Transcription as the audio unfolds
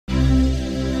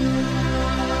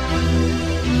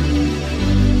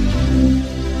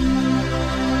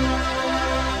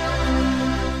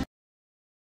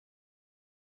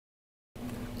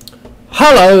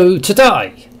Hello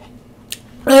today,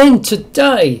 and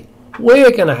today we're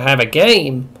going to have a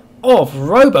game of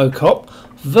RoboCop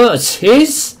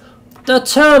versus The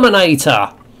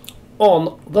Terminator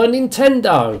on the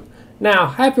Nintendo. Now,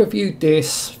 I have reviewed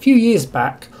this a few years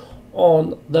back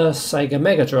on the Sega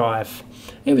Mega Drive.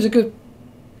 It was a good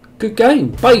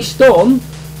game based on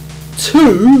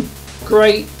two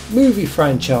great movie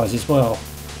franchises. Well,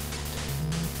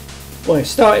 it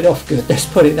started off good, let's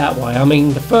put it that way. I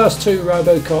mean, the first two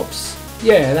RoboCops,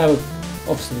 yeah, they were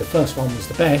obviously, the first one was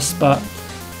the best, but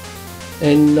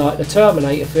in like the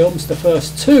Terminator films, the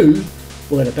first two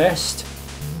were the best.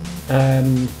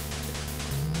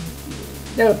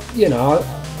 You know,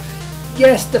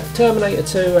 yes, the Terminator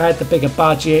 2 had the bigger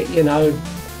budget, you know.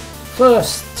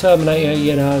 First Terminator,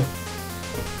 you know,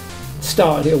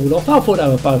 started it all off. I thought they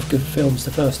were both good films,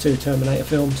 the first two Terminator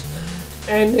films.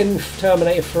 And in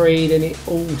Terminator 3, then it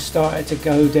all started to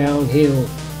go downhill.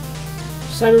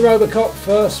 Same with RoboCop.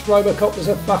 First RoboCop was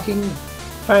a fucking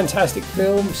fantastic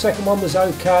film. Second one was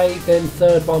okay. Then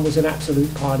third one was an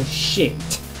absolute pile of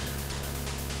shit.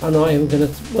 I'm not even gonna.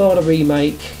 Well, the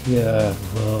remake. Yeah.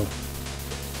 Well.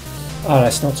 Oh,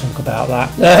 let's not talk about that.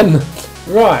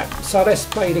 Right. So let's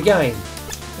play the game.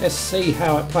 Let's see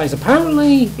how it plays.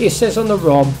 Apparently, it says on the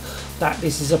ROM that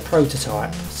this is a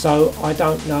prototype, so I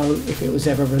don't know if it was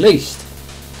ever released.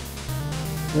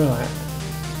 Right,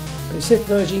 but it said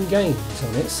Virgin Games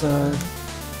on it, so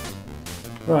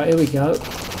right, here we go.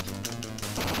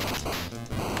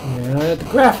 Yeah, the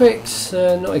graphics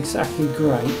are not exactly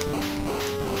great.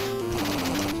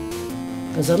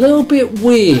 There's a little bit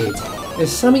weird.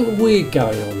 There's something weird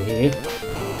going on here.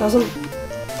 Doesn't,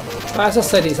 but as I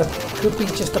said, could be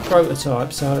just a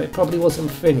prototype, so it probably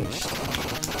wasn't finished.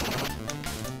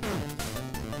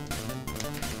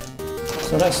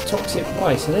 So that's Toxic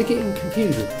Waste, so they're getting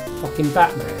confused with fucking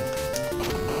Batman.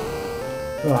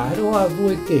 Right, how do I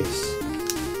avoid this?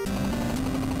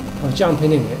 Oh,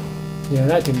 jumping in it. Yeah,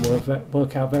 that didn't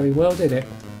work out very well, did it?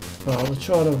 Right, we'll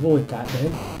try and avoid that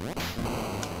then.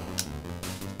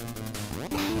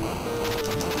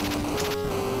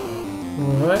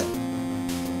 Alright.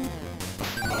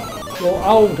 Well,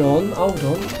 hold on.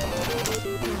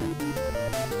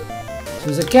 So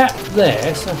there's a gap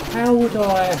there, so how would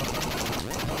I...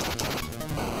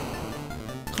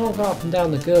 Can't go up and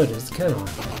down the girders, can I?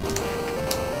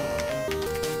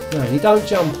 No, you don't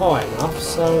jump high enough,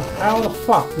 so how the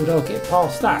fuck would I get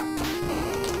past that?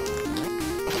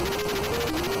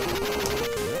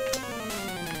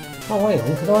 Oh, hang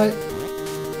on, can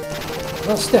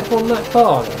I step on that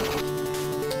bar then?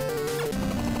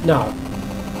 No.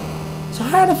 So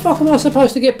how the fuck am I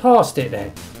supposed to get past it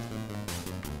then?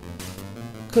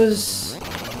 Because...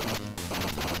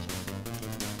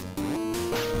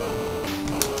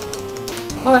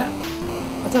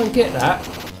 I don't get that.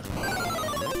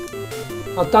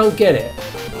 I don't get it.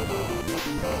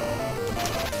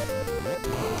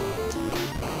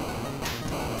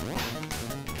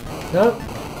 No,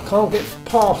 can't get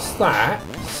past that,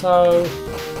 so...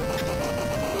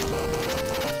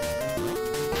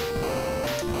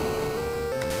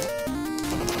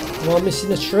 Am I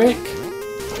missing a trick?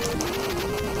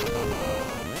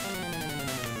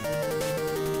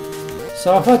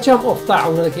 So if I jump off that,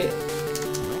 I'm going to get...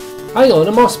 Hang on,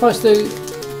 am I supposed to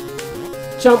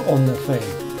jump on the thing?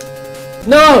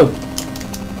 No!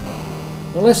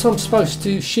 Unless I'm supposed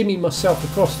to shimmy myself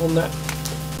across on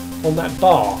that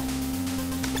bar.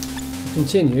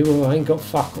 Continue, well I ain't got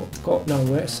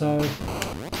nowhere, so...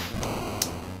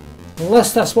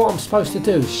 Unless that's what I'm supposed to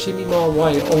do, shimmy my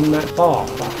way on that bar.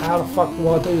 But how the fuck do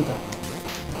I do that?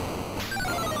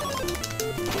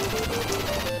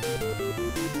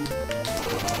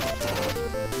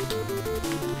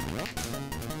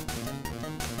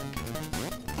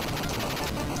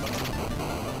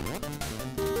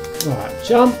 Right,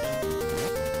 jump.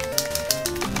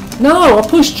 No, I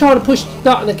try to push the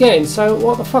button again, so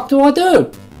what the fuck do I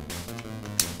do?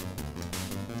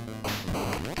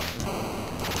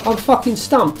 I'm fucking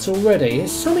stumped already.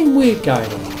 There's something weird going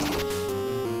on.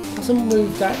 Doesn't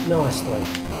move that nicely.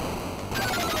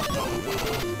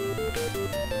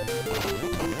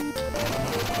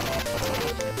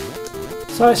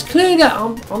 So it's clear that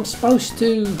I'm supposed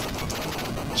to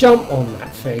jump on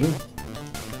that thing.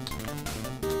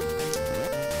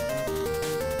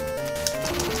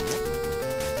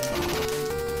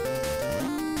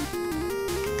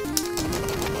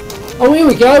 Oh, here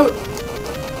we go.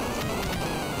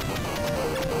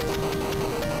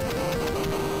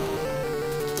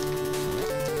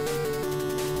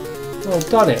 Oh, I've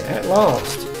done it at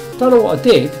last. Don't know what I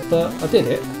did, but I did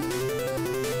it.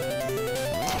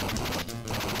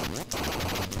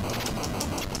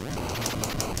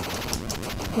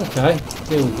 Okay,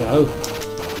 here we go.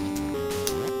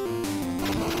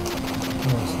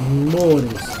 Nice, more of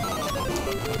this.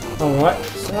 Alright,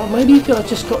 so maybe you've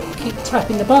just got to keep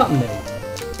tapping the button then.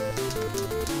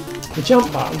 The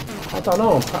jump button. I don't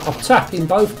know, I'm tapping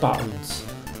both buttons.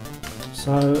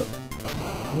 So,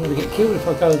 I'm going to get killed if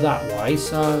I go that way,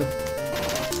 so...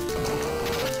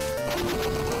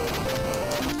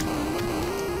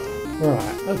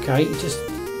 Right, okay, you just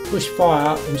push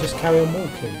fire and just carry on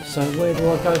walking. So where do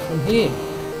I go from here?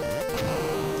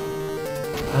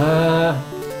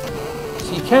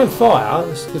 So you can fire,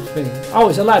 that's a good thing. Oh,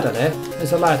 there's a ladder there.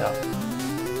 There's a ladder.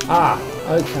 Ah,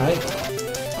 okay.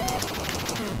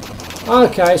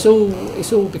 Okay,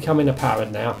 it's all becoming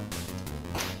apparent now.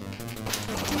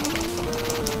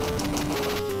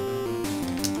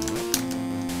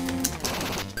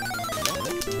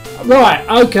 Right,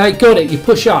 okay, got it. You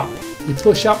push up. You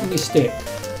push up and you stick.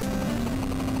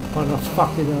 Why the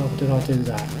fucking hell did I do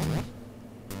that?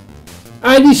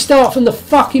 And you start from the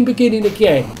fucking beginning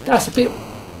again. That's a bit...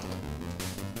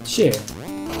 shit.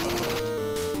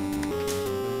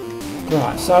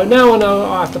 Right, so now I know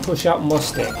I have to push up my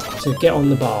stick to get on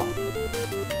the bar.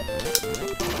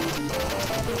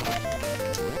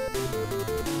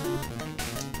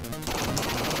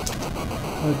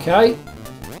 Okay.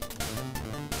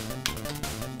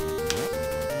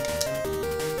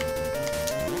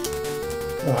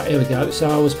 Right, here we go. So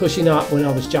I was pushing up when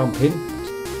I was jumping.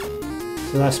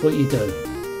 So that's what you do.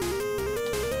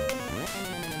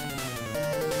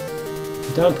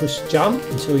 You don't push jump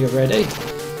until you're ready.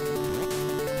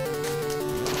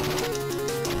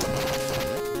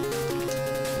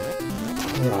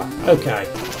 Right, okay.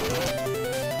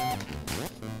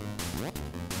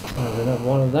 There's another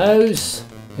one of those.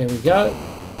 Here we go.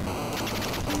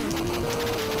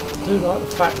 I do like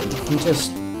the fact that you can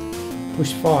just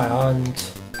push fire and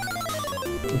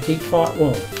keep fire.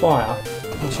 Well, fire.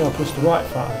 Make sure I push the right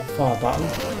fire button.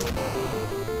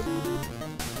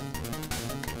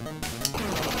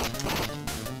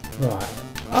 Right,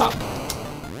 up.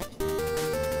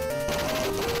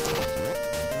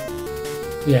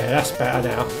 Yeah, that's better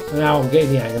now. Now I'm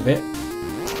getting the hang of it.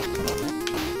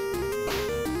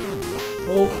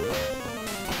 Oh.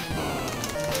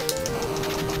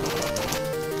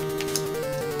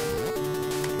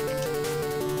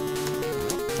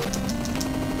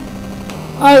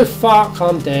 Oh fuck,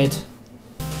 I'm dead.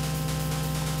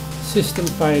 System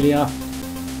failure.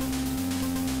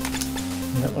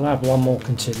 Yeah, we'll have one more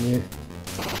continue.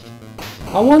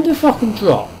 I wonder if I can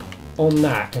drop on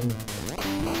that, and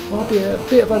might be a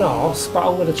bit of an arse, but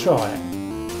I'm going to try it.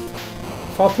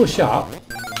 If I push up.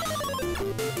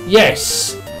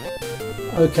 Yes!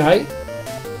 Okay.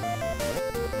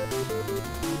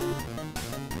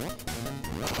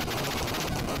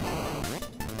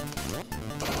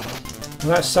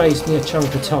 Well, that saves me a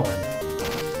chunk of time.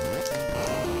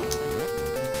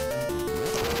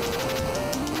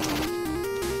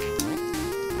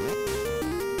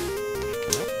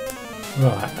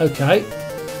 Right, okay.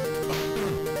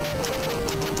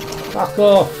 Fuck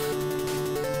off.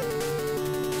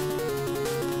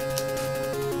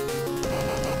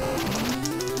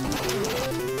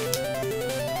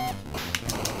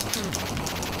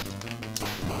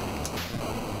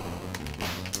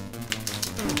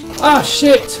 Ah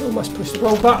shit! Almost pushed the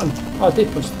wrong button. Oh, I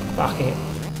did push the fuck it.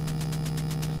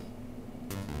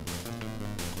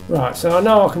 Right, so I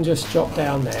know I can just drop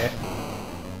down there.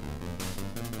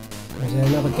 Is there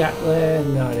another gap there?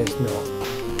 No, there's not.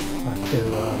 I have to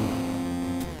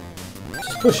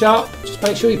just push up. Just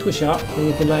make sure you push up, and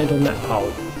you can land on that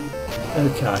pole.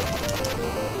 Okay.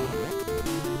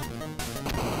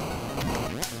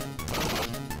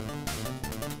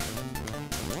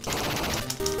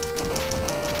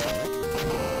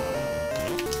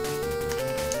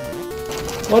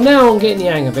 Well, now I'm getting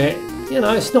the hang of it. You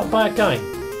know, it's not a bad game.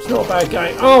 It's not a bad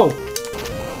game. Oh!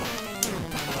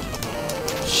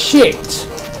 Shit!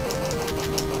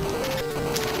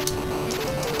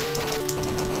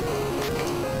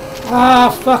 Ah,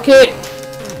 fuck it!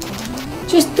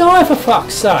 Just die for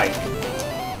fuck's sake!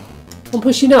 I'm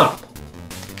pushing up.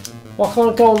 Why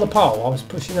can't I go on the pole? I was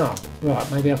pushing up.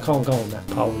 Right, maybe I can't go on that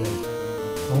pole then.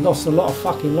 I lost a lot of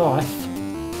fucking life.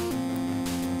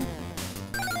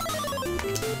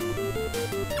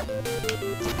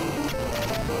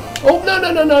 Oh, no,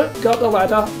 no, no, no. Go up the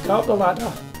ladder. Go up the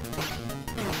ladder.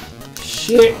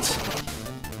 Shit.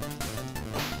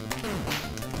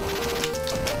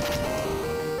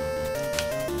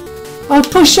 I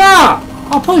pushed up.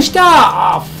 I pushed up.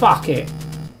 Oh, fuck it.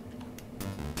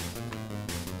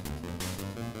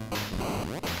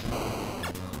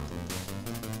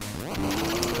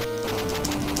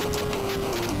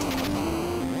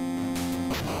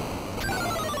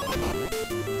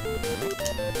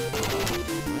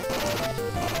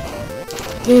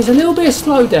 There's a little bit of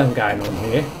slowdown going on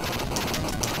here.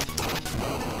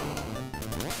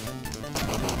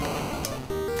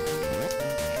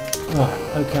 Right,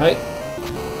 okay.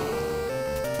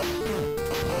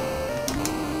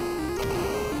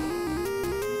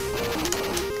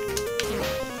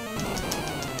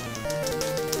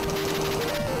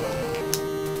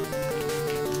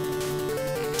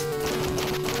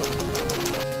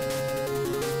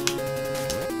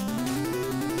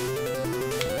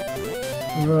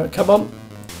 Alright, come on.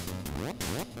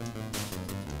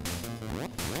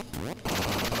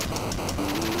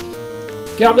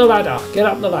 Get up the ladder, get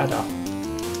up the ladder.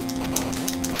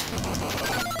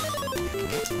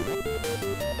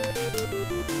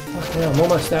 Okay, I'm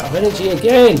almost out of energy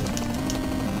again.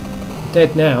 I'm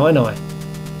dead now, aren't I?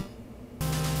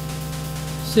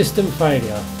 System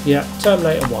failure. Yeah,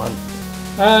 Terminator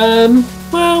 1.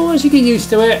 Well, once you get used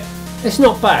to it, it's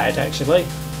not bad actually.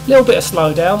 A little bit of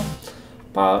slowdown,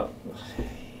 but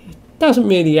it doesn't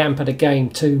really hamper the game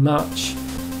too much.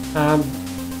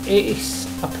 It's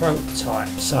a prototype,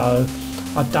 so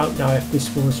I don't know if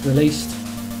this was released,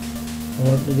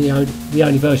 or the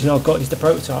only version I've got is the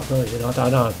prototype version. I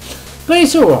don't know, but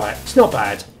it's alright, it's not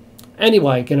bad.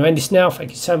 Anyway, going to end this now.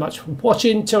 Thank you so much for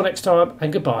watching. Till next time,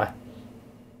 and goodbye.